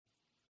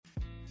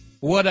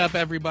What up,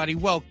 everybody?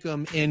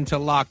 Welcome into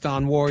Locked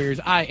On Warriors.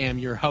 I am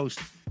your host,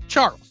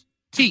 Charles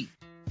T.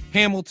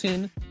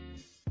 Hamilton.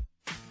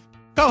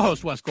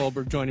 Co-host Wes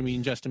Goldberg joining me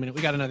in just a minute.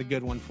 We got another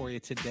good one for you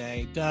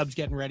today. Dubs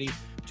getting ready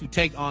to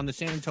take on the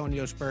San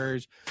Antonio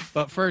Spurs.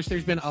 But first,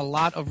 there's been a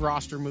lot of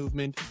roster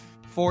movement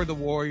for the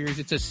Warriors.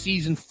 It's a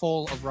season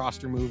full of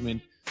roster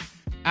movement.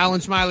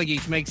 Alen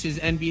Smailagić makes his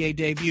NBA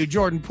debut.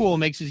 Jordan Poole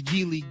makes his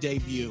G League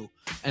debut.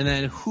 And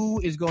then who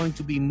is going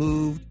to be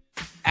moved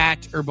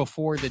at or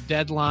before the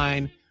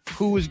deadline?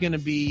 Who is going to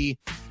be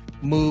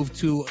moved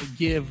to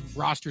give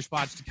roster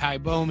spots to Kai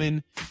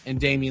Bowman and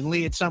Damian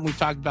Lee? It's something we've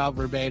talked about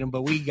verbatim,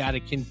 but we got to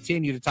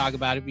continue to talk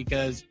about it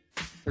because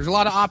there's a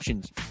lot of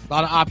options. A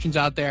lot of options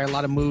out there, a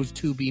lot of moves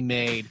to be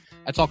made.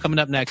 That's all coming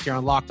up next here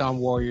on Locked On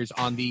Warriors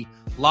on the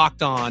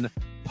Locked On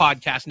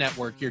Podcast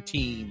Network, your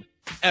team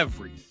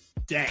every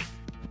day.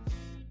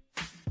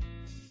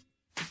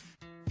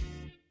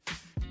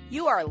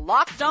 You are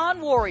Locked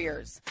On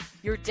Warriors,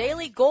 your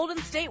daily Golden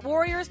State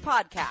Warriors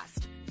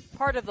podcast.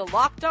 Part of the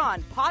Locked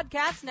On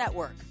Podcast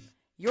Network,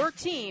 your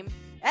team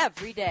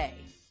every day.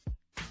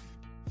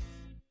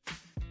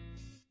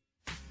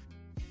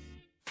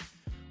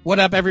 What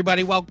up,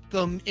 everybody?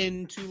 Welcome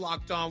into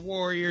Locked On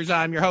Warriors.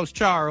 I'm your host,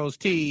 Charles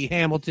T.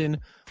 Hamilton.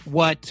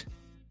 What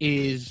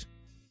is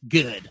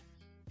good?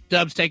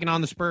 Dubs taking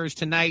on the Spurs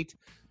tonight.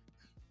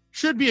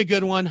 Should be a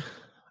good one.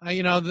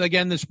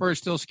 Again, the Spurs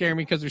still scare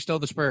me because they're still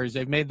the Spurs.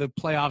 They've made the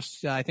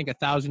playoffs, I think,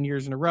 1,000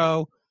 years in a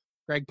row.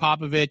 Greg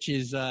Popovich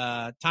is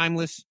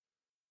timeless,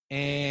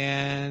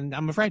 and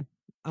I'm afraid.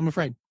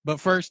 But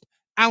first,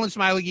 Alen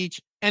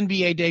Smailagić,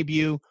 NBA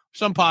debut.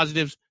 Some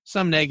positives,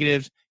 some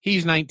negatives.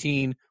 He's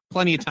 19.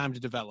 Plenty of time to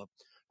develop.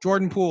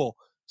 Jordan Poole,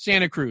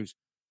 Santa Cruz,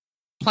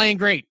 playing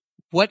great.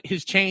 What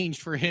has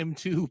changed for him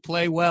to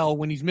play well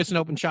when he's missing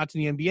open shots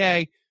in the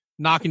NBA,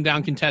 knocking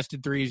down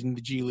contested threes in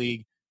the G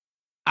League?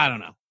 I don't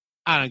know.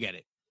 I don't get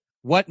it.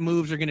 What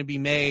moves are going to be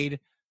made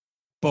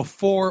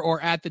before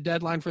or at the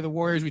deadline for the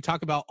Warriors? We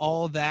talk about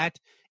all that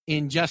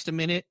in just a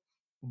minute.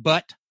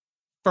 But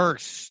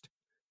first,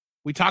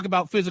 we talk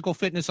about physical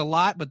fitness a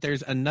lot, but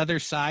there's another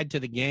side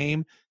to the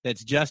game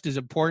that's just as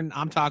important.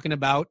 I'm talking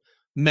about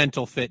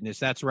mental fitness.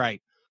 That's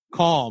right.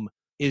 Calm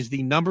is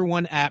the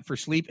 #1 app for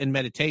sleep and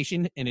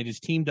meditation, and it is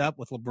teamed up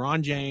with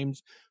LeBron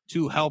James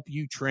to help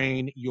you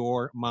train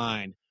your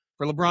mind.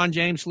 For LeBron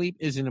James, sleep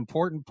is an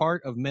important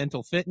part of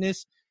mental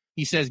fitness.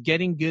 He says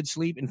getting good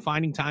sleep and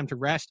finding time to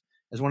rest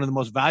is one of the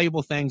most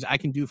valuable things I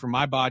can do for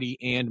my body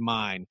and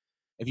mind.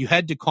 If you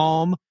head to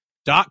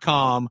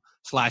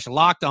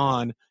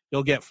calm.com/lockedon,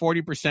 you'll get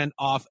 40%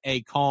 off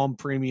a Calm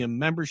premium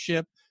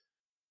membership.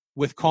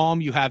 With Calm,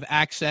 you have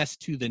access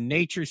to the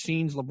nature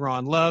scenes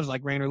LeBron loves,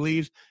 like rain or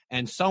leaves,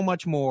 and so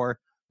much more,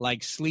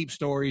 like sleep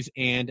stories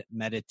and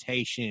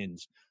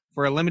meditations.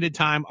 For a limited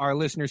time, our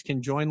listeners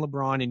can join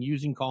LeBron in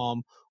using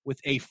Calm with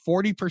a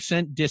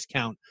 40%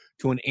 discount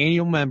to an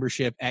annual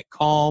membership at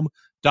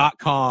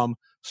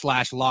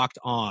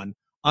calm.com/lockedon.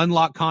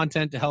 Unlock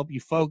content to help you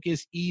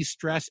focus, ease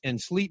stress, and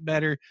sleep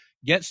better.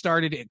 Get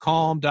started at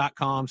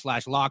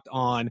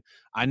calm.com/lockedon.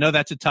 I know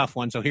that's a tough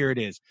one, so here it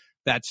is.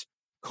 That's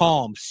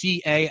Calm,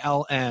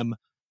 CALM.com,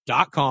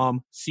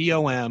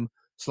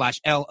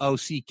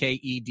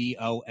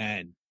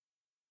 COM/LOCKEDON.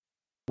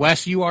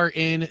 Wes, you are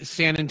in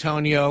San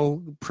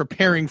Antonio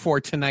preparing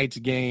for tonight's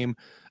game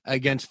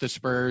against the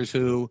Spurs,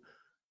 who,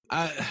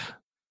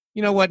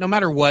 you know what, no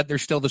matter what, they're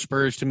still the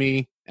Spurs to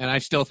me, and I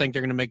still think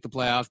they're going to make the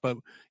playoffs, but,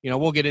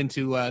 we'll get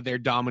into their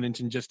dominance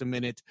in just a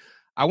minute.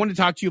 I want to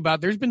talk to you about,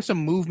 there's been some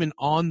movement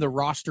on the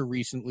roster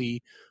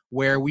recently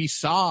where we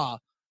saw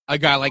a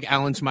guy like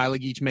Alen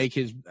Smailagić make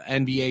his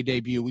NBA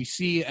debut. We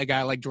see a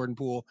guy like Jordan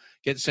Poole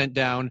get sent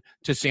down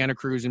to Santa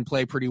Cruz and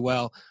play pretty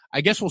well.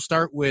 I guess we'll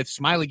start with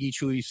Smailagić,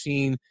 who we've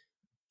seen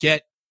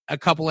get a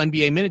couple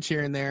NBA minutes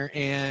here and there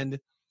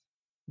and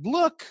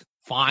look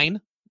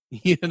fine,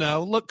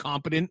 look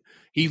competent.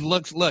 He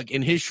looks,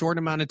 in his short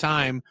amount of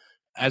time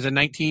as a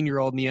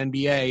 19-year-old in the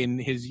NBA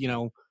and his,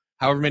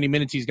 however many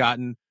minutes he's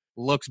gotten,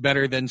 looks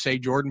better than, say,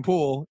 Jordan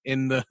Poole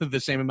in the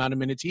same amount of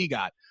minutes he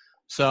got.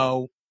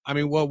 So,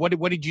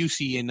 what did you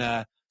see in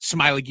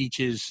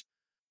Smailagić's,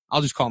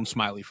 I'll just call him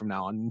Smiley from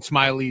now on,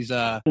 Smiley's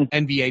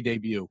NBA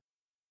debut?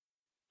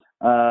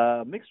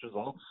 Mixed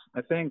results.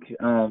 I think, he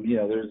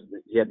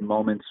had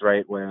moments,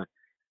 right, where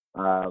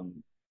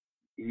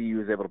he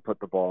was able to put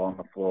the ball on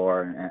the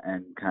floor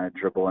and kind of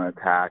dribble and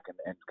attack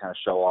and kind of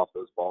show off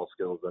those ball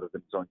skills that have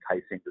been so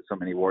enticing to so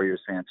many Warriors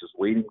fans just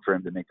waiting for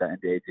him to make that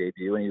NBA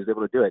debut, and he was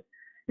able to do it.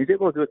 He's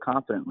able to do it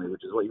confidently,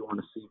 which is what you want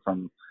to see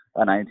from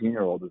a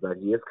 19-year-old, is that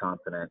he is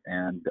confident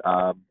and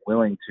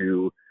willing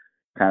to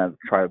kind of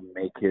try to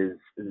make his,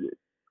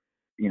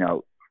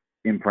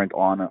 imprint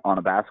on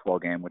a basketball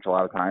game, which a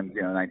lot of times,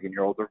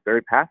 19-year-olds are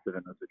very passive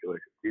in those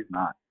situations. He's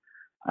not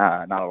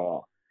at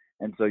all.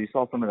 And so you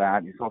saw some of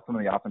that. You saw some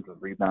of the offensive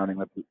rebounding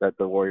that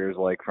the Warriors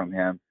like from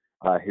him.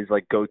 His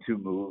go-to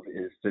move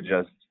is to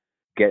just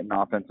get an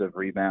offensive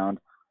rebound,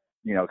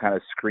 kind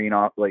of screen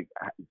off, like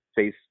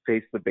face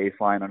the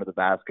baseline under the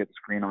basket,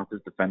 screen off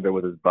his defender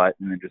with his butt,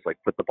 and then just like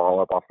put the ball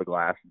up off the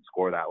glass and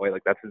score that way.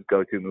 Like that's his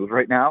go-to move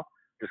right now.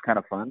 Just kind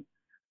of fun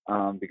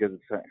because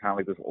it's kind of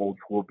like this old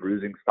school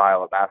bruising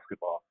style of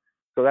basketball.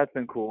 So that's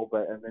been cool.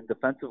 And then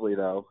defensively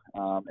though,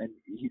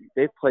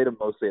 they've played him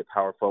mostly at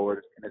power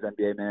forward in his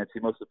NBA minutes. He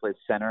mostly plays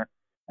center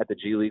at the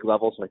G League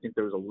level, so I think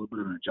there was a little bit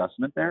of an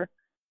adjustment there.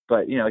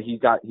 But he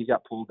got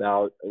pulled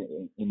out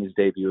in his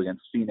debut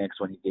against Phoenix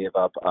when he gave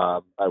up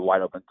a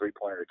wide open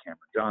 3-pointer to Cameron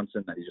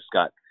Johnson that he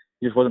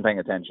just wasn't paying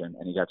attention,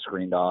 and he got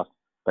screened off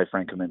by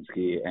Frank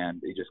Kaminsky,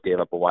 and he just gave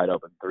up a wide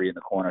open 3 in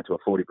the corner to a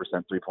 40%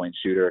 3-point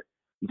shooter.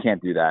 You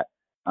can't do that.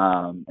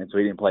 And so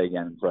he didn't play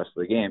again the rest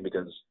of the game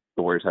because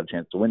the Warriors had a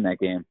chance to win that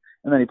game.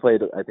 And then he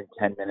played, I think,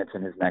 10 minutes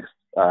in his next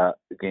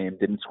game,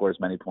 didn't score as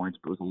many points,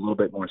 but was a little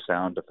bit more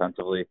sound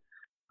defensively.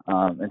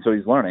 And so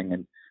he's learning.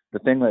 And the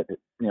thing that,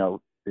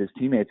 his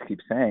teammates keep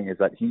saying is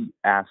that he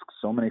asks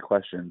so many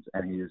questions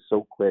and he is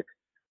so quick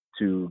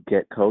to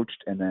get coached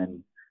and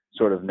then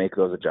sort of make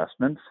those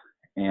adjustments.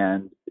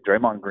 And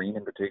Draymond Green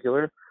in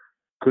particular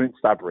couldn't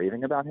stop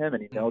raving about him.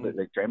 And that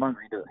like Draymond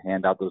Green doesn't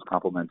hand out those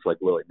compliments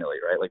like willy-nilly,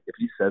 right? Like if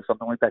he says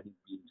something like that, he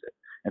means it.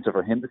 And so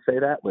for him to say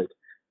that, like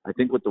I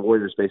think what the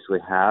Warriors basically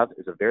have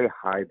is a very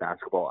high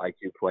basketball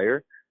IQ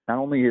player. Not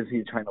only is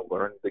he trying to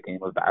learn the game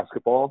of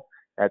basketball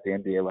at the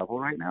NBA level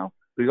right now,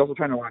 but he's also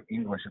trying to learn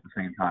English at the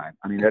same time.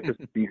 I mean, that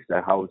just speaks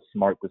to how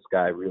smart this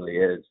guy really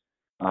is,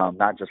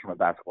 not just from a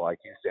basketball IQ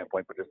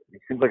standpoint, but he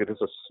seems like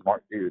just a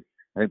smart dude.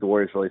 I think the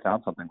Warriors really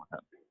found something with him.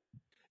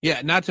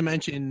 Yeah, not to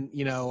mention,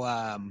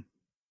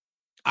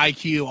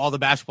 IQ, all the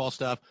basketball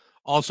stuff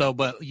also,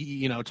 but,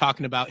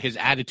 talking about his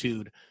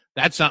attitude,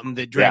 that's something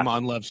that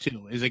Draymond loves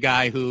too, is a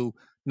guy who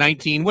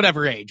 19,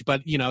 whatever age,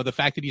 but the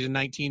fact that he's a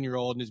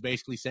 19-year-old and is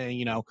basically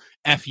saying,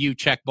 F you,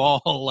 check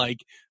ball,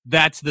 like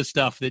that's the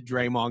stuff that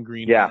Draymond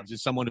Green loves,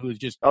 is someone who is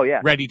just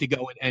ready to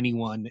go at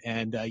anyone.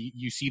 And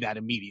you see that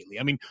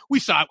immediately. I mean, we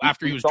saw it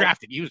after he was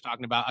drafted. He was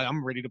talking about,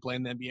 I'm ready to play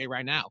in the NBA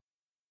right now.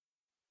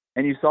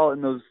 And you saw it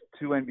in those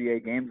 2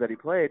 NBA games that he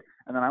played.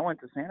 And then I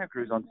went to Santa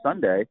Cruz on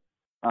Sunday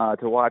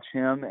to watch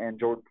him and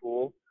Jordan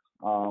Poole.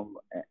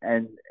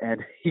 And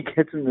he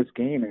gets in this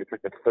game, and it's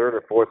like the third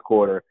or fourth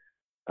quarter.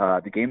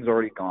 The game's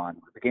already gone.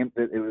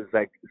 It was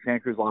like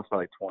Santa Cruz lost by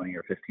like 20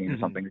 or 15 or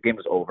something. The game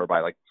was over by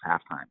like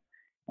halftime.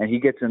 And he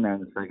gets in there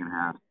in the second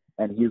half,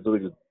 and he's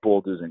literally just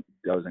bulldozing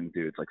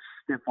dudes, like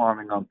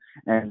stiff-arming them.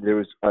 And there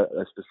was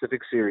a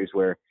specific series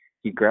where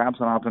he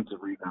grabs an offensive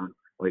rebound,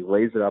 like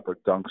lays it up or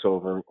dunks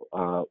over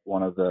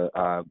one of the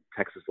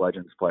Texas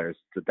Legends players,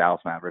 the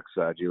Dallas Mavericks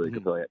G League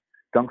affiliate,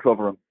 dunks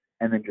over him,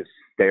 and then just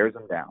stares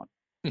him down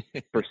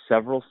for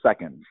several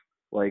seconds.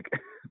 Like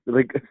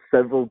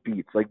several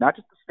beats, like not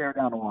just to stare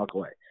down and walk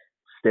away,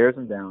 stares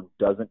him down,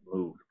 doesn't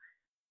move,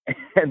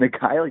 and the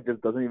guy like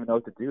just doesn't even know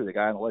what to do. The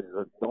guy on the ledge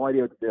has no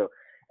idea what to do,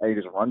 and he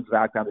just runs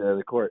back down to the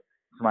other court.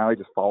 Smiley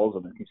just follows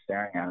him and keeps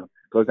staring at him,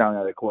 goes down the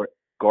other court,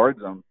 guards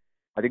him,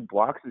 I think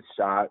blocks his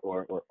shot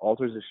or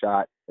alters his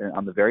shot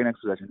on the very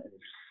next possession, and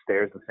just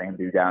stares the same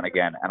dude down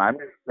again. And I'm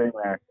just sitting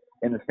there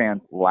in the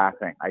stands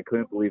laughing. I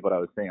couldn't believe what I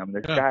was seeing. I mean,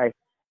 this guy,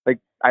 like,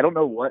 I don't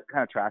know what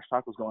kind of trash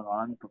talk was going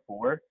on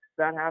before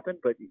that happened,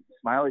 but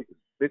Smiley,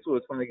 basically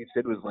what Smiley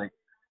said was like,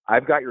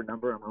 I've got your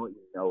number, I'm going to let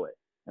you know it.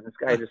 And this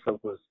guy just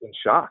was in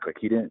shock. Like,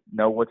 he didn't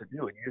know what to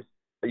do.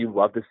 And you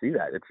love to see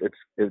that.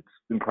 It's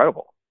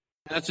incredible.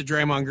 That's a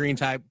Draymond Green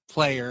type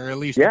player, or at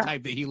least the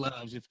type that he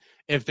loves,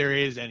 if there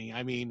is any.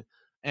 I mean,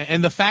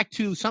 and the fact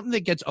too, something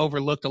that gets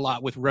overlooked a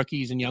lot with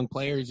rookies and young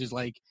players is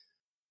like,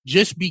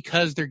 just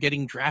because they're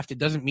getting drafted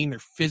doesn't mean they're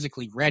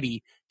physically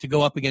ready to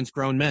go up against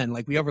grown men.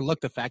 Like, we overlook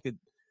the fact that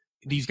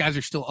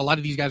a lot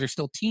of these guys are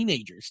still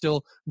teenagers,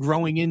 still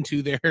growing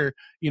into their,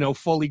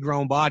 fully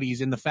grown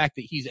bodies. And the fact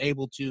that he's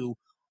able to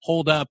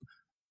hold up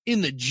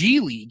in the G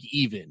League,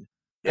 even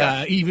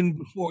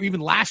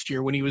last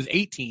year when he was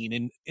 18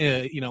 and,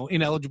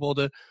 ineligible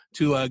to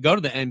go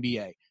to the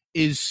NBA,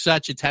 is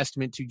such a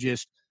testament to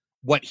just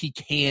what he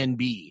can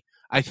be.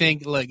 I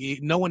think, like,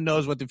 no one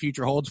knows what the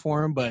future holds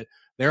for him, but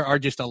there are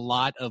just a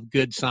lot of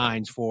good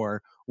signs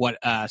for what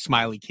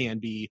Smiley can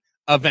be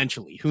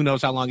eventually. Who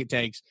knows how long it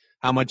takes,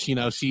 how much,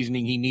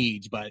 seasoning he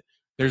needs, but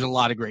there's a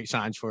lot of great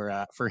signs for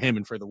him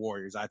and for the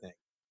Warriors, I think.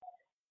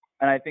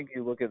 And I think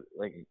you look at,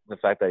 like, the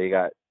fact that he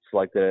got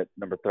selected at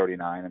number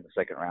 39 in the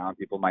second round,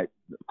 people might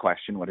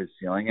question what his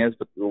ceiling is,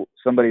 but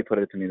somebody put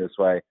it to me this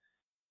way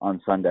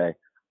on Sunday.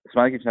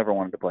 Smiley never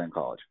wanted to play in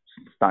college.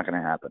 It's not going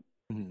to happen.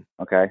 Mm-hmm.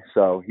 Okay,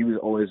 so he was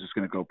always just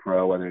going to go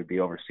pro, whether it be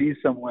overseas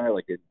somewhere,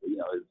 like his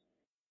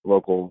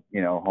local,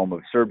 home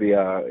of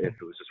Serbia, if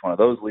it was just one of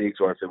those leagues,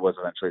 or if it was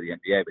eventually the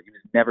NBA. But he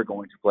was never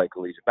going to play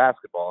collegiate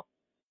basketball.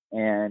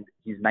 And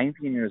he's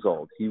 19 years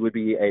old. He would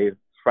be a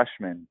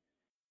freshman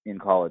in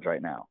college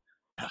right now.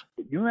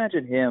 Can you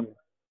imagine him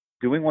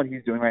doing what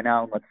he's doing right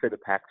now in, let's say, the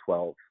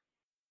Pac-12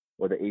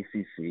 or the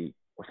ACC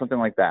or something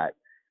like that?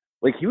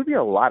 Like, he would be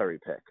a lottery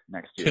pick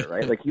next year,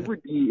 right? Like, he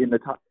would be in the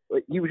top.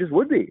 Like, he just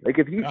would be. Like,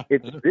 if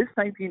this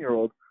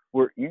 19-year-old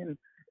were in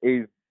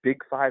a Big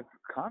Five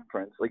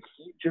conference, like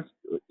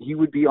he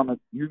would be in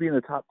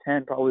the top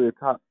 10, probably the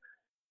top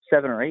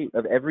 7 or 8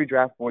 of every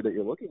draft board that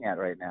you're looking at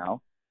right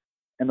now.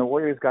 And the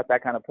Warriors got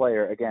that kind of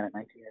player again at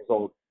 19 years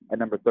old, at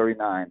number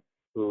 39,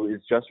 who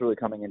is just really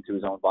coming into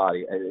his own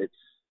body.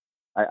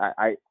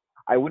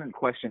 I wouldn't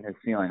question his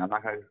ceiling. I'm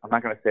not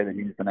gonna say that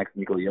he's the next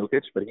Nikola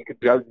Jokic, but he could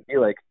be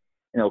like,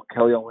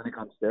 Kelly Olynyk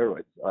on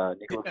steroids,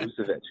 Nikola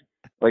Vucevic,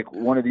 like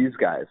one of these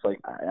guys. Like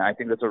I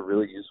think that's a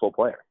really useful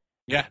player.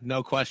 Yeah,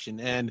 no question.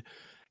 And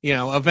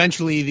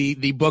eventually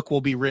the book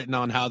will be written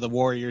on how the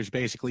Warriors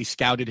basically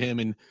scouted him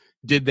and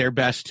did their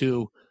best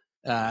to,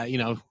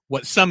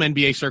 what some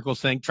NBA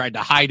circles think, tried to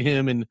hide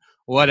him and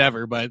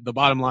whatever. But the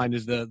bottom line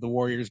is the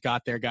Warriors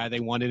got their guy they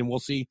wanted, and we'll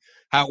see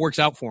how it works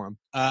out for him.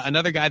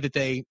 Another guy that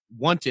they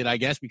wanted, I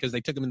guess, because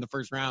they took him in the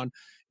first round,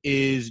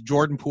 is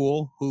Jordan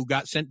Poole, who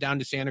got sent down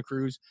to Santa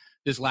Cruz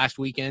this last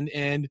weekend.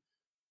 And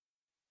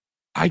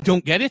I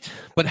don't get it,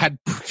 but had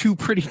 2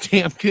 pretty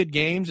damn good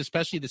games,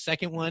 especially the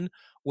second one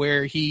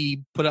where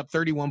he put up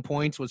 31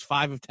 points, was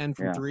 5 of 10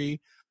 from 3,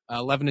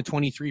 11 to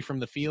 23 from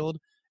the field.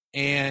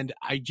 And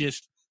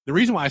the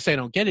reason why I say I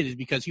don't get it is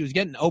because he was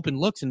getting open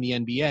looks in the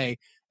NBA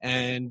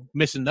and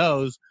missing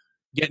those,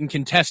 getting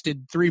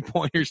contested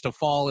 3-pointers to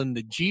fall in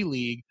the G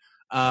League.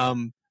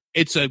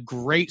 It's a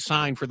great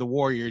sign for the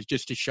Warriors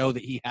just to show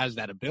that he has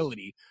that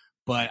ability.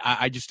 But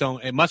I just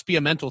don't – it must be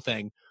a mental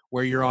thing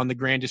where you're on the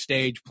grandest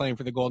stage playing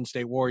for the Golden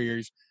State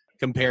Warriors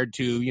compared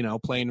to,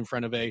 playing in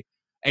front of a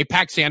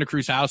packed Santa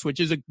Cruz house, which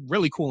is a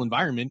really cool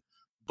environment,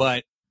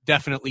 but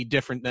definitely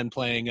different than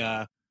playing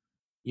at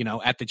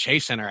the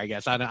Chase Center, I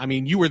guess. I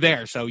mean, you were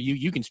there, so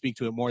you can speak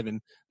to it more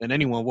than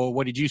anyone. Well,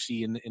 what did you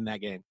see in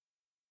that game?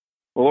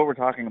 Well, what we're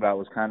talking about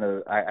was kind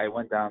of – I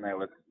went down there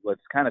with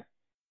kind of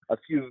a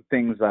few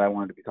things that I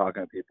wanted to be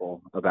talking to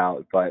people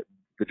about, but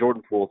the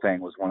Jordan Poole thing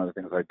was one of the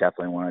things I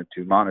definitely wanted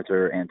to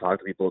monitor and talk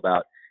to people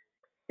about.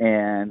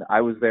 And I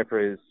was there for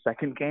his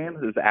second game.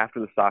 It was after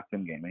the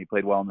Stockton game, and he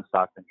played well in the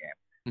Stockton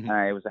game. Mm-hmm. And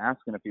I was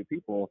asking a few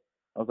people,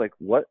 I was like,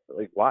 what,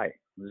 like, why?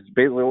 This is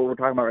basically what we're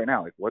talking about right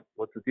now. Like,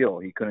 what's the deal?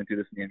 He couldn't do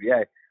this in the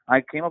NBA.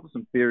 I came up with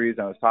some theories.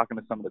 I was talking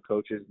to some of the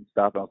coaches and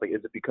stuff, and I was like,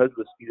 is it because of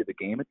the speed of the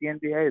game at the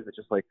NBA? Is it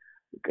just like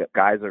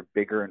guys are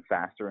bigger and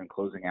faster and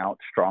closing out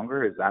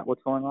stronger? Is that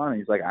what's going on? And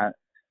he's like,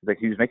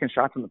 he was making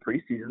shots in the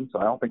preseason, so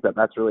I don't think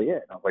that's really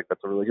it. And I was like,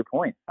 that's a really good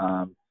point.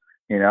 And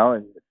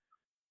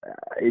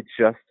it's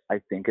just,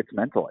 I think it's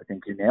mental. I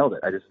think you nailed it.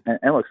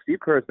 And look, Steve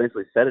Kerr has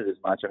basically said it as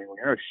much. I mean, when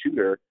you're a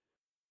shooter,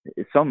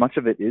 so much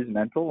of it is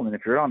mental. I mean,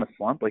 if you're on a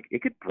slump, like,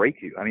 it could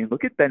break you. I mean,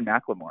 look at Ben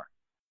McLemore.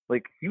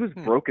 Like, he was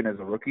broken as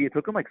a rookie. It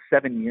took him like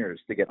 7 years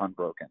to get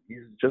unbroken.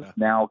 He's just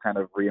now kind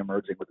of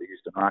reemerging with the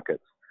Houston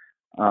Rockets.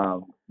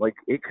 Like,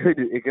 you could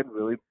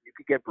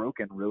get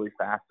broken really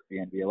fast at the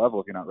NBA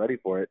level if you're not ready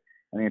for it.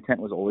 And the intent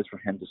was always for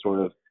him to sort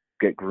of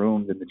get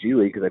groomed in the G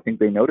League, because I think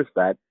they noticed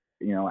that,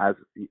 as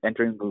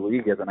entering the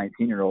league as a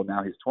 19-year-old,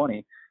 now he's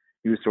 20,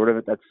 he was sort of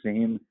at that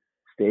same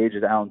stage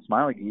as Alan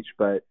Smailagic,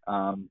 but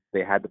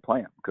they had to play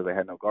him because they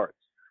had no guards.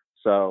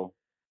 So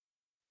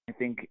I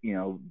think,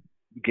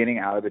 getting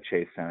out of the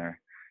Chase Center,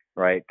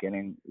 right,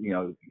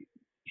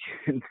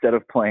 instead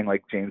of playing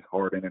like James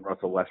Harden and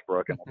Russell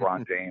Westbrook and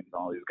LeBron James and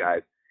all these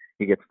guys,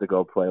 he gets to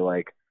go play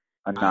like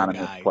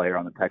anonymous player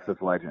on the Texas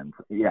Legends.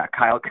 Yeah,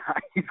 Kyle Guy.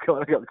 He's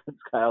going to go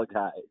against Kyle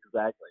Guy.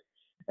 Exactly.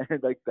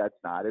 And like, that's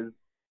not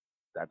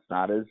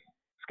as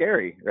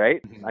scary,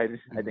 right? I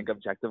think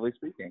objectively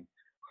speaking.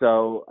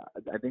 So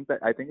I think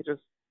it's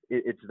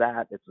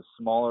a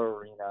smaller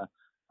arena.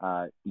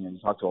 You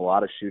talk to a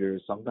lot of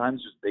shooters.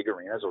 Sometimes just big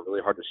arenas are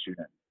really hard to shoot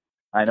in.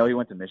 I know he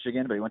went to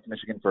Michigan, but he went to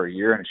Michigan for a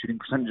year, and his shooting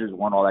percentages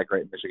weren't all that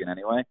great in Michigan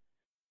anyway.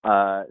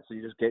 So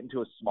you just get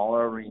into a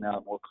smaller arena,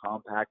 more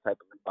compact type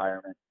of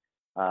environment,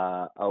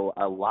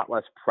 a lot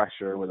less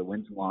pressure where the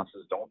wins and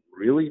losses don't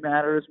really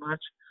matter as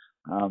much.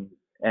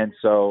 And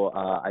so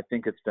I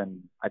think it's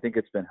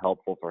been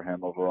helpful for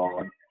him overall,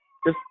 and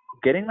just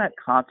getting that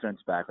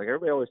confidence back. Like,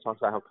 everybody always talks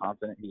about how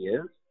confident he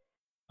is,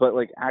 but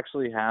like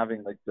actually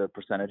having like the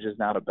percentages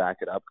now to back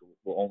it up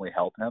will only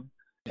help him,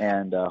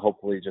 and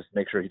hopefully just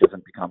make sure he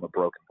doesn't become a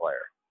broken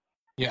player.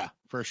 Yeah,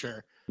 for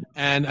sure.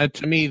 And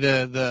to me,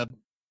 the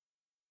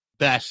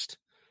best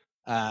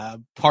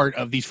part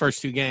of these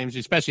first 2 games,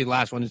 especially the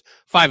last one, is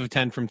 5 of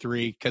 10 from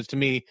 3. Because to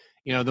me,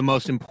 the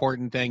most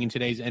important thing in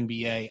today's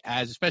NBA,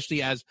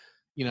 especially as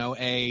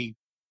a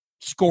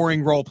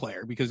scoring role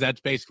player, because that's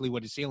basically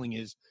what his ceiling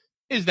is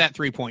that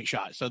 3-point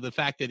shot. So the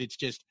fact that it's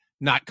just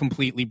not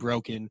completely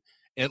broken,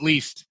 at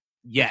least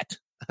yet,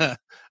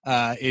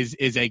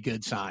 is a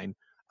good sign.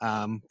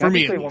 For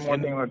me, say one more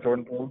thing about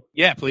Jordan Poole.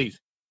 Yeah, please.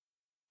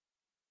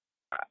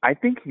 I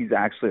think he's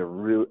actually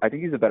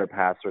he's a better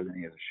passer than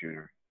he is a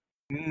shooter.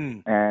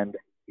 And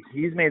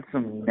he's made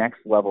some next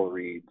level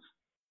reads.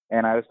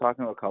 And I was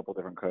talking to a couple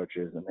different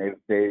coaches, and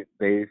they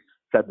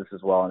said this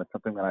as well, and it's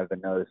something that I've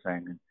been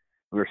noticing. And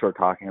we were sort of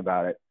talking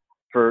about it.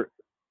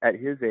 At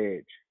his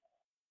age,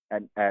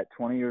 at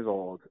 20 years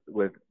old,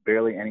 with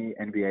barely any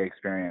NBA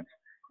experience,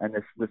 and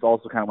this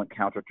also kind of went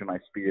counter to my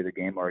speed of the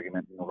game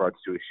argument in regards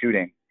to his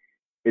shooting.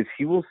 is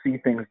he will see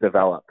things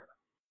develop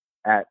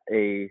at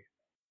a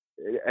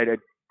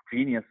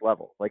genius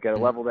level, like at a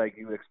level that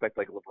you would expect,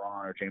 like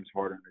LeBron or James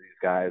Harden or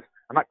these guys.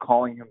 I'm not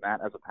calling him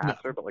that as a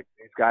passer, but like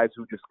these guys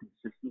who just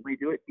consistently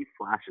do it, he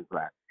flashes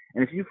that.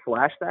 And if you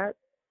flash that,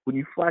 when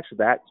you flash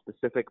that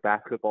specific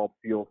basketball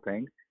feel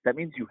thing, that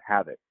means you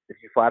have it. If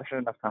you flash it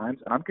enough times,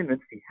 and I'm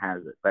convinced he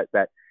has it,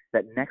 that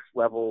next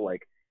level,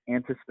 like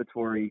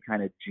anticipatory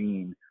kind of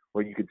gene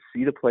where you could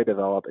see the play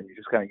develop and you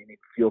just kind of, you need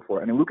to feel for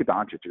it. I mean, Luka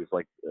Doncic is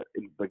like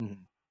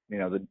you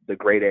know, the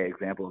grade A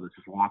example of this.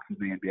 Just walks into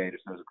the NBA,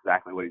 just knows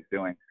exactly what he's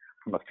doing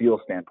from a feel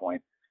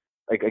standpoint.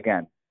 Like,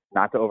 again,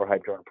 not to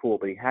overhype Jordan Poole,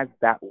 but he has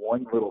that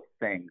one little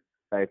thing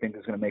that I think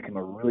is going to make him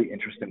a really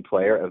interesting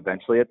player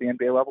eventually at the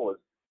NBA level. Is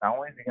not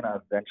only is he going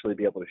to eventually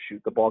be able to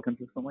shoot the ball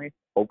consistently,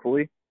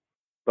 hopefully,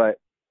 but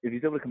if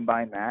he's able to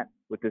combine that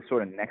with this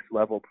sort of next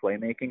level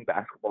playmaking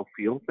basketball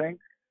feel thing,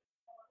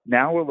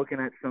 now we're looking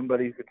at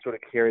somebody who could sort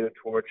of carry the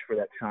torch for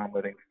that Sean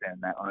Livingston,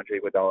 that Andre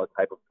Iguodala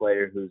type of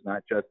player who's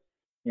not just,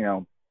 you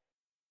know,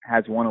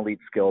 has one elite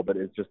skill, but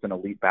is just an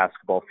elite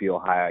basketball feel,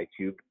 high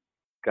IQ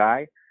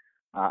guy.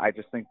 I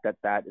just think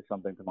that is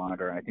something to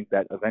monitor. And I think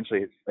that eventually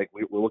it's like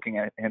we're looking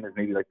at him as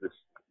maybe like this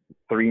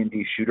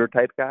 3-and-D shooter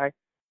type guy.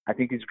 I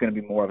think he's going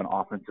to be more of an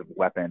offensive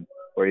weapon,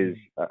 where he's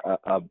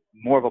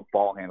more of a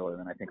ball handler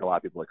than I think a lot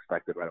of people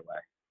expected right away.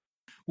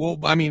 Well,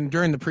 I mean,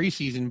 during the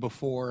preseason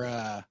before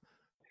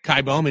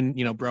Kai Bowman,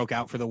 you know, broke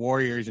out for the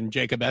Warriors and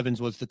Jacob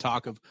Evans was the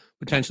talk of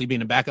potentially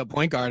being a backup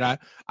point guard,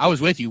 I was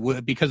with you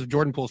because of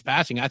Jordan Poole's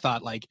passing. I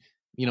thought, like,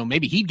 you know,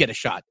 maybe he'd get a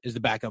shot as the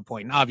backup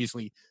point. And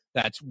obviously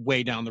that's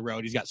way down the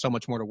road. He's got so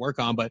much more to work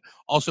on. But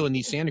also in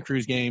these Santa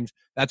Cruz games,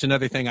 that's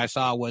another thing I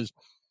saw was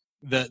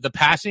the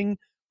passing,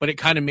 but it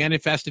kind of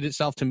manifested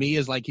itself to me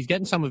as like he's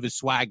getting some of his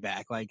swag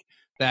back, like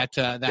that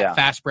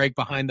fast break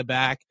behind the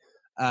back,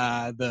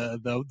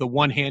 the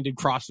one-handed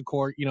cross the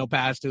court, you know,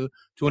 pass to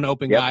an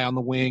open guy on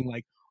the wing,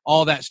 like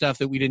all that stuff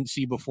that we didn't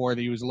see before,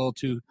 that he was a little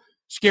too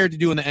scared to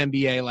do in the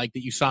NBA, like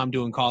that you saw him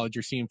do in college,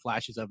 you're seeing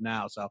flashes of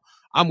now. So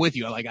I'm with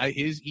you. Like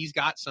he's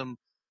got some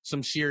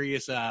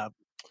serious, I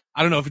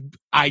don't know if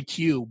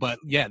IQ, but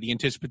yeah, the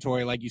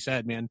anticipatory, like you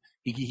said, man,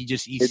 he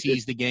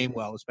sees the game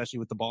well, especially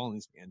with the ball in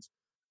his hands.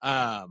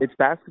 It's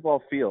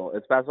basketball feel.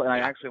 It's basketball. And I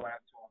actually went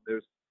up to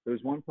him.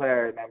 There's one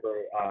player I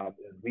remember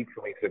weeks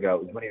and weeks ago.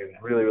 It was when he was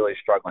really, really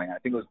struggling. I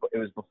think it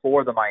was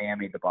before the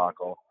Miami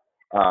debacle,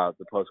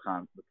 the post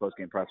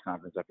game press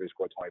conference after he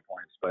scored 20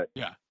 points. But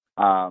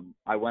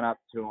I went up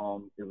to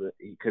him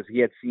because he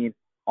had seen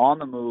on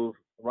the move,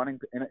 running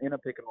in a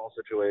pick and roll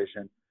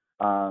situation.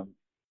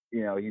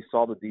 You know, he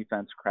saw the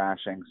defense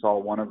crashing, saw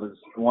one of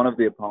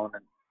the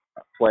opponent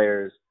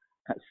players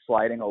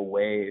sliding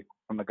away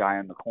from the guy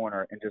in the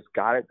corner, and just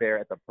got it there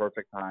at the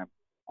perfect time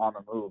on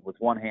the move with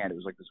one hand. It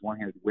was like this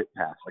one-handed whip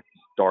pass, like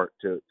dart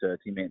to a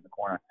teammate in the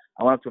corner.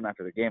 I went up to him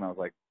after the game. I was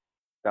like,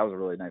 that was a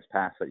really nice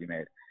pass that you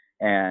made.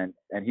 And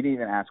he didn't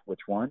even ask which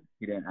one.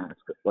 He didn't ask,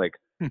 like,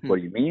 what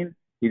do you mean?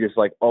 He just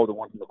like, oh, the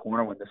one from the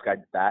corner when this guy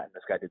did that and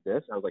this guy did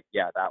this. I was like,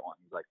 yeah, that one.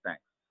 He's like,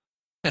 thanks.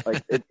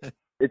 Like,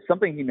 it's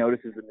something he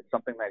notices, and it's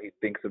something that he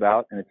thinks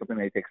about, and it's something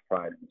that he takes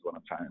pride in, is what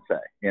I'm trying to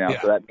say. You know,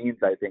 so that means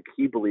I think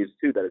he believes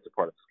too that it's a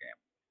part of this game.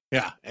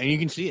 Yeah, and you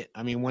can see it.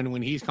 I mean,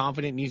 when he's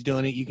confident and he's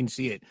doing it, you can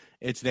see it.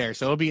 It's there.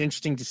 So it'll be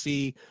interesting to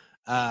see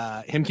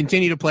him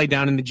continue to play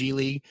down in the G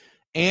League.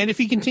 And if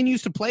he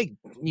continues to play,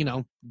 you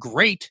know,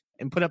 great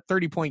and put up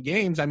 30-point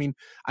games, I mean,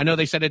 I know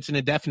they said it's an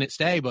indefinite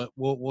stay, but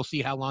we'll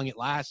see how long it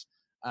lasts,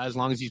 as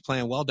long as he's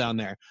playing well down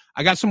there.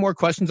 I got some more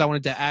questions I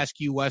wanted to ask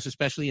you, Wes,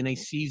 especially in a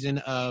season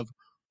of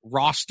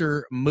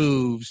roster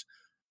moves.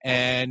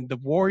 And the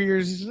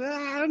Warriors,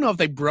 I don't know if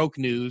they broke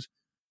news,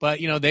 but,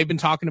 you know, they've been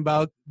talking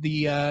about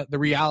the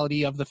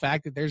reality of the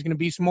fact that there's going to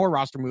be some more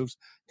roster moves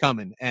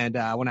coming. And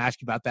I want to ask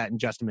you about that in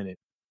just a minute.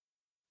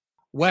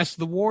 Wes,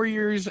 the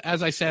Warriors,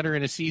 as I said, are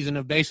in a season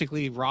of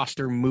basically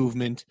roster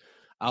movement.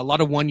 A lot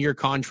of one-year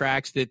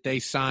contracts that they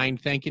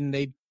signed thinking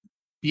they'd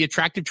be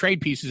attractive trade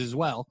pieces as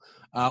well,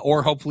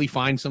 or hopefully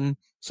find some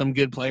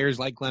good players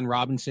like Glenn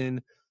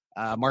Robinson,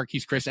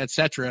 Marquise Chris,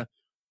 etc.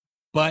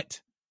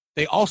 But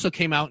they also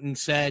came out and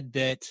said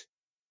that,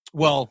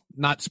 well,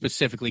 not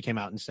specifically came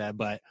out and said,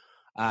 but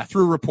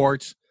through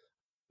reports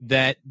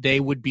that they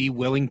would be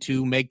willing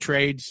to make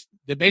trades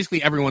that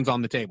basically everyone's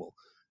on the table.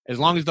 As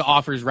long as the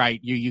offer is right,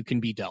 you can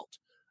be dealt.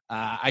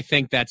 I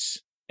think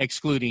that's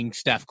excluding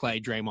Steph, Clay,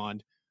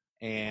 Draymond,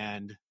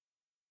 and,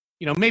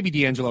 you know, maybe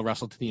D'Angelo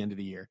Russell to the end of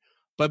the year.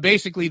 But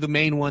basically the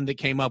main one that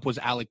came up was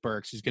Alec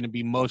Burks is going to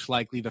be most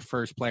likely the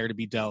first player to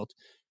be dealt.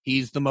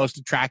 He's the most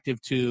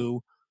attractive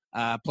to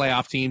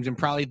playoff teams and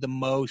probably the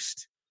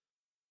most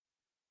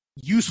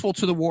useful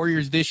to the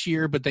Warriors this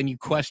year, but then you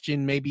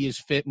question maybe his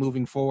fit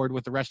moving forward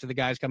with the rest of the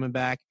guys coming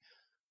back.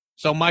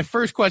 So my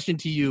first question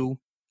to you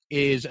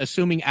is,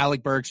 assuming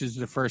Alec Burks is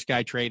the first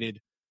guy traded,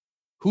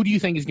 who do you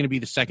think is going to be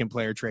the second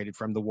player traded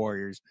from the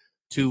Warriors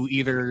to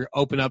either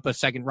open up a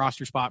second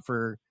roster spot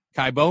for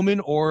Kai Bowman,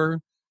 or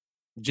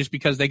just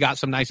because they got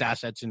some nice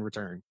assets in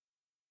return?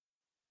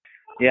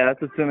 Yeah,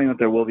 that's assuming that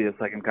there will be a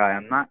second guy.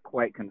 I'm not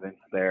quite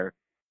convinced there.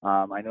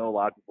 I know a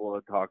lot of people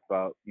have talked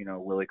about,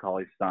 Willie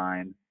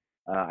Cauley-Stein.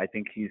 I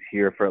think he's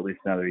here for at least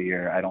another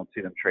year. I don't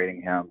see them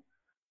trading him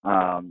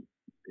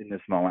in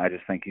this moment. I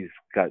just think he's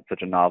got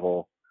such a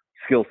novel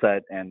skill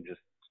set and just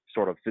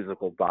sort of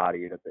physical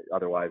body that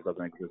otherwise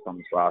doesn't exist on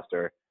this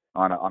roster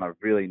on a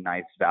really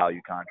nice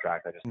value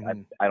contract.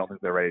 I don't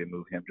think they're ready to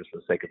move him just for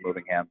the sake of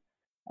moving him.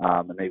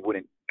 And they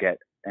wouldn't get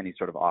any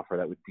sort of offer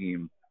that would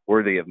deem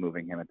worthy of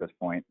moving him at this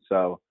point.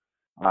 So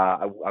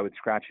I would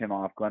scratch him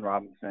off. Glenn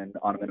Robinson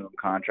on a minimum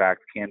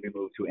contract can be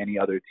moved to any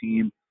other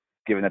team,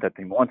 given that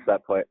team wants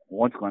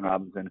Glenn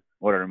Robinson in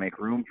order to make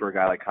room for a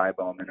guy like Kai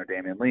Bowman or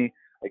Damian Lee.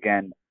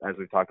 Again, as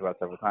we've talked about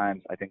several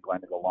times, I think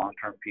Glenn is a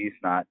long-term piece,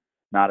 not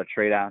a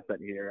trade asset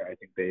here. I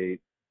think they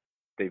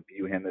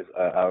view him as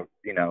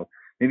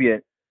maybe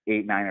an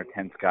 8, 9, or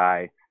 10th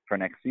guy for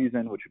next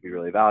season, which would be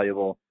really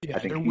valuable. Yeah, I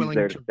think he's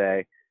there to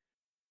stay.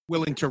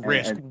 Willing to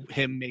risk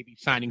him maybe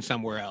signing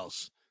somewhere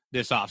else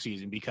this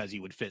offseason because he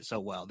would fit so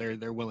well.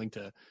 They're willing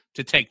to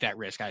take that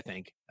risk, I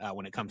think,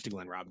 when it comes to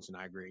Glenn Robinson.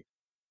 I agree.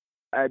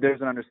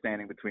 There's an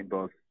understanding between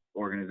both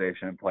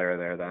organization and player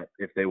there that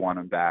if they want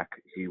him back,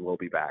 he will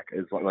be back.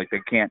 It's like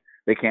they can't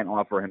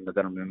offer him the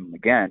veteran minimum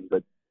again,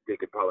 but they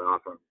could probably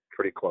offer him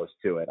pretty close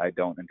to it. I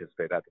don't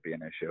anticipate that to be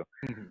an issue.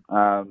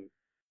 Mm-hmm.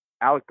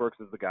 Alec Burks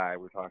is the guy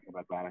we're talking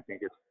about. That I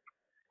think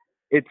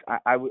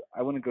I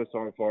wouldn't go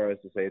so far as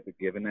to say it's a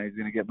given that he's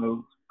going to get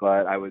moved,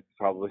 but I would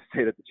probably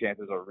say that the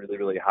chances are really,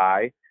 really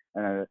high.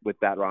 With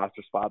that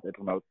roster spot, they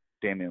promote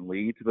Damian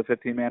Lee to the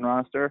 15-man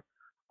roster.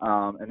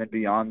 And then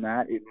beyond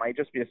that, it might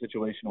just be a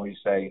situation where you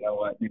say, you know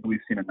what, maybe we've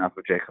seen enough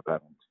of Jacob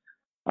Evans.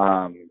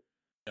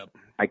 Yep.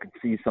 I could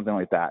see something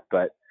like that,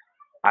 but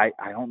I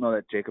don't know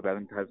that Jacob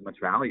Evans has much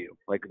value.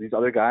 Like these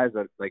other guys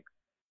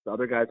the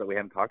other guys that we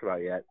haven't talked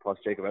about yet, plus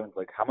Jacob Evans,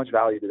 like how much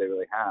value do they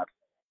really have?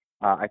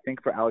 I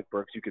think for Alec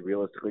Burks, you could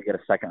realistically get a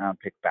second-round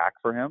pick back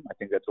for him. I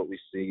think that's what we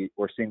see.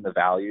 We're seeing the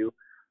value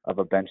of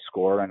a bench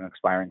scorer and an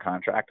expiring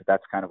contract.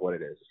 That's kind of what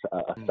it is,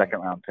 a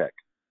second-round pick.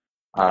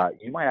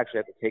 You might actually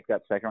have to take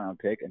that second-round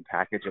pick and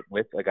package it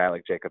with a guy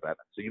like Jacob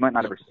Evans. So you might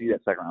not ever see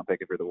that second-round pick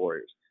if you're the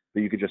Warriors.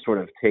 But you could just sort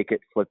of take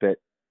it, flip it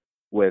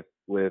with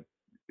a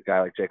guy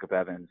like Jacob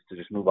Evans to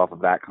just move off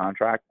of that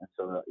contract. And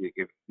so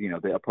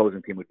the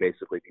opposing team would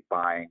basically be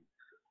buying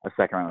a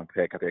second-round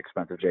pick at the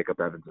expense of Jacob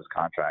Evans'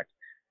 contract.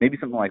 Maybe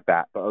something like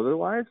that. But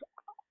otherwise,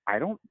 I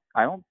don't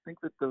think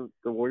that the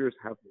Warriors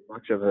have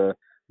much of a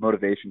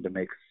motivation to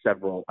make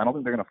several. I don't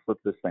think they're going to flip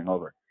this thing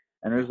over.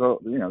 And there's a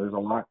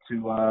lot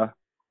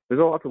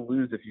to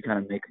lose if you kind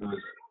of make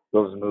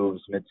those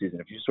moves midseason.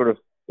 If you start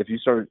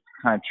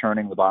kind of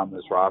churning the bottom of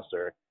this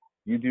roster,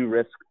 you do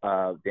risk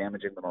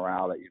damaging the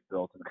morale that you've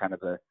built and kind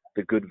of the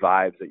good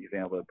vibes that you've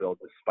been able to build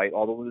despite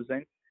all the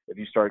losing. If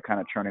you start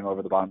kind of churning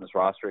over the bottom of this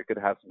roster, it could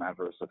have some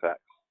adverse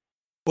effects.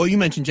 Well, you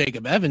mentioned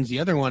Jacob Evans. The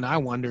other one I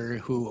wonder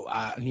who,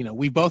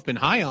 we've both been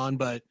high on,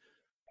 but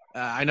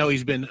I know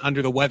he's been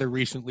under the weather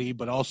recently,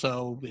 but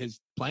also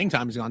his playing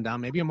time has gone down.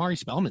 Maybe Amari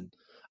Spellman.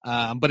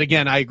 But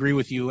again, I agree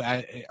with you.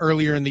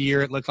 Earlier in the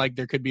year, it looked like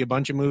there could be a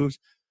bunch of moves.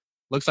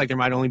 Looks like there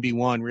might only be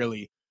one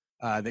really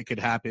that could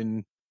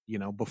happen,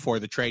 before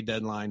the trade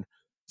deadline.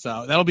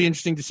 So that'll be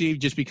interesting to see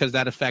just because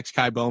that affects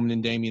Kai Bowman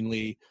and Damian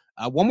Lee.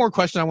 One more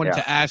question I wanted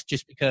to ask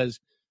just because,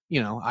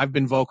 I've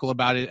been vocal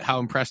about it, how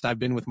impressed I've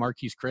been with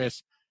Marquese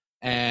Chriss.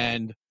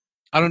 And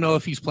I don't know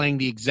if he's playing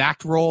the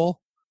exact role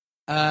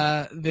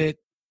that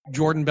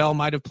Jordan Bell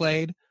might have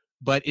played,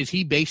 but is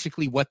he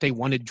basically what they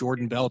wanted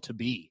Jordan Bell to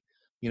be?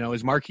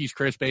 Is Marquese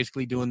Chriss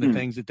basically doing the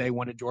things that they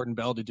wanted Jordan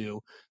Bell to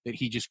do that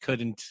he just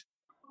couldn't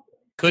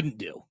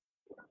do?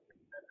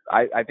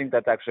 I think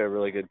that's actually a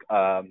really good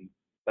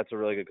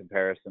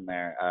comparison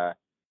there.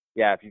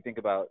 If you think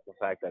about the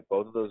fact that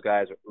both of those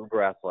guys are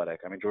uber athletic.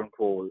 I mean,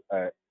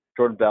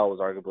 Jordan Bell was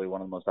arguably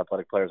one of the most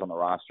athletic players on the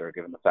roster,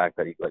 given the fact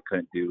that he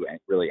couldn't do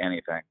really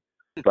anything.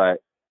 But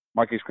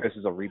Marquese Chriss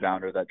is a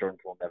rebounder that Jordan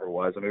Poole never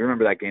was. I mean,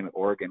 remember that game at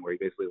Oregon where he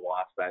basically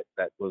lost that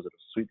was it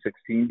a Sweet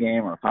 16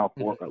 game or a Final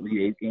Four, or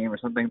Elite 8 game or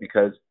something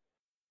because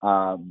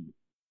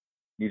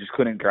you just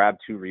couldn't grab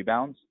 2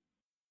 rebounds,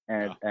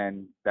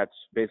 and that's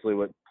basically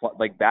what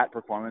that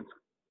performance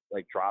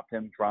dropped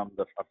him from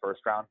a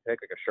first round pick,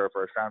 like a sure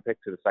first round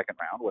pick, to the second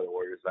round where the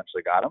Warriors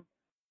eventually got him.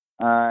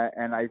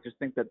 And I just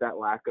think that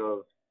lack of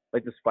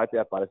despite the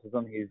athleticism,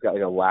 he's got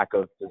a lack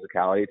of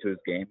physicality to his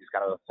game. He's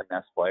kind of a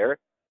finesse player.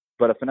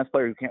 But a finesse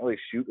player who can't really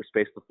shoot or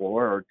space the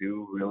floor or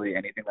do really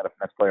anything that a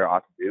finesse player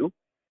ought to do.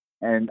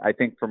 And I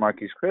think for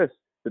Marquese Chriss,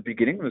 the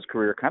beginning of his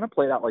career kind of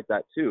played out like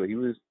that too. He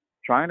was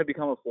trying to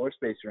become a floor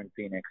spacer in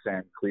Phoenix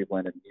and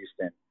Cleveland and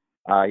Houston.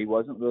 He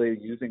wasn't really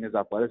using his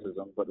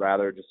athleticism, but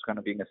rather just kind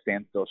of being a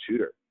standstill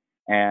shooter.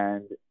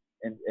 And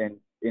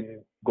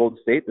in Golden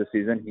State this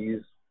season,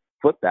 he's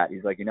flipped that.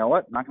 He's like, you know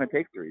what? I'm not going to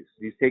take threes.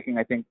 He's taking,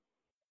 I think,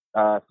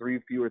 3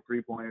 fewer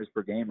three-pointers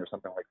per game or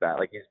something like that.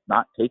 He's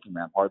not taking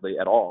them hardly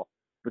at all,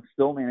 but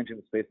still managing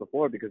to space the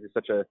floor because he's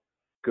such a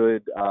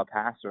good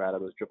passer out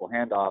of those triple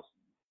handoffs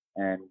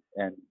and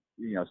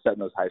setting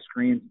those high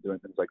screens and doing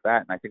things like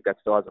that. And I think that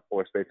still has a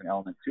floor spacing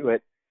element to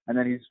it. And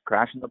then he's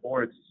crashing the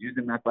boards,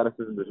 using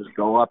athleticism to just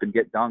go up and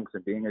get dunks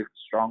and being a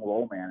strong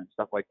roll man and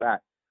stuff like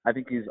that. I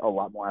think he's a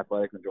lot more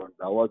athletic than Jordan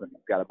Bell was, and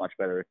he's got a much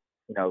better,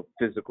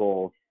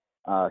 physical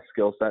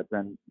skill set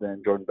than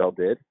Jordan Bell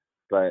did.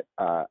 But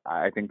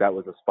I think that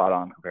was a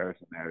spot-on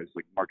comparison there. It's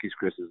like Marquise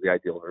Chriss is the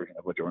ideal version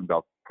of what Jordan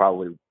Bell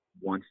probably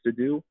wants to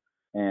do,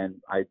 and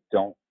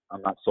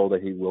I'm not sold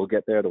that he will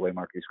get there the way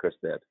Marquise Chriss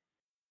did.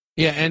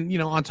 Yeah, and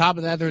on top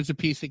of that, there's a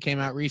piece that came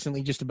out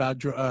recently just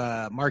about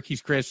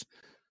Marquise Chriss,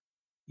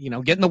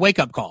 getting the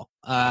wake-up call.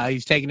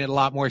 He's taking it a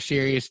lot more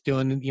serious,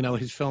 doing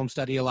his film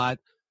study a lot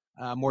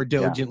more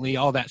diligently,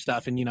 all that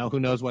stuff, and who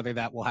knows whether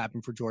that will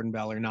happen for Jordan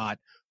Bell or not.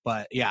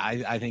 But yeah,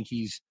 I think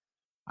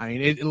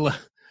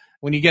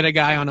when you get a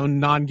guy on a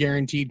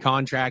non-guaranteed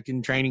contract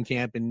in training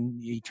camp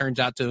and he turns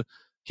out to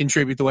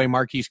contribute the way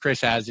Marquise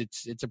Chriss has,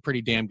 it's a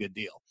pretty damn good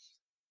deal.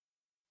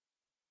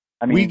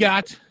 I mean, Go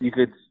ahead.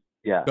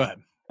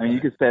 I mean,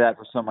 you could say that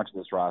for so much of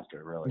this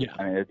roster, really. Yeah.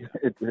 I mean,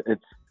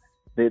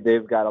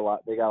 they've got a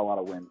lot. They got a lot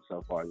of wins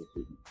so far this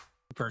season.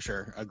 For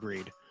sure,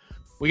 agreed.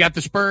 We got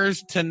the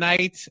Spurs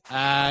tonight.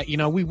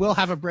 We will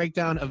have a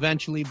breakdown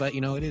eventually, but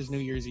it is New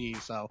Year's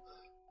Eve, so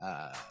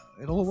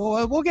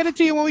we'll get it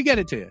to you when we get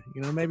it to you.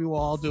 Maybe we'll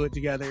all do it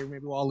together.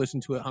 Maybe we'll all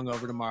listen to it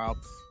hungover tomorrow.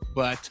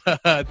 But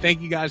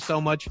thank you guys so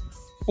much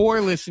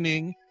for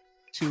listening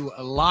to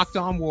Locked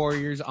On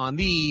Warriors on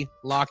the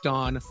Locked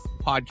On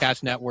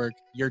Podcast Network.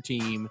 Your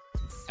team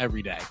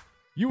every day.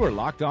 You are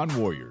Locked On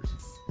Warriors,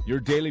 your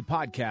daily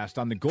podcast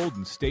on the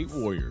Golden State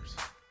Warriors,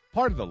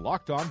 part of the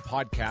Locked On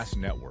Podcast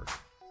Network.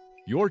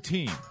 Your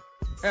team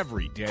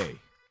every day.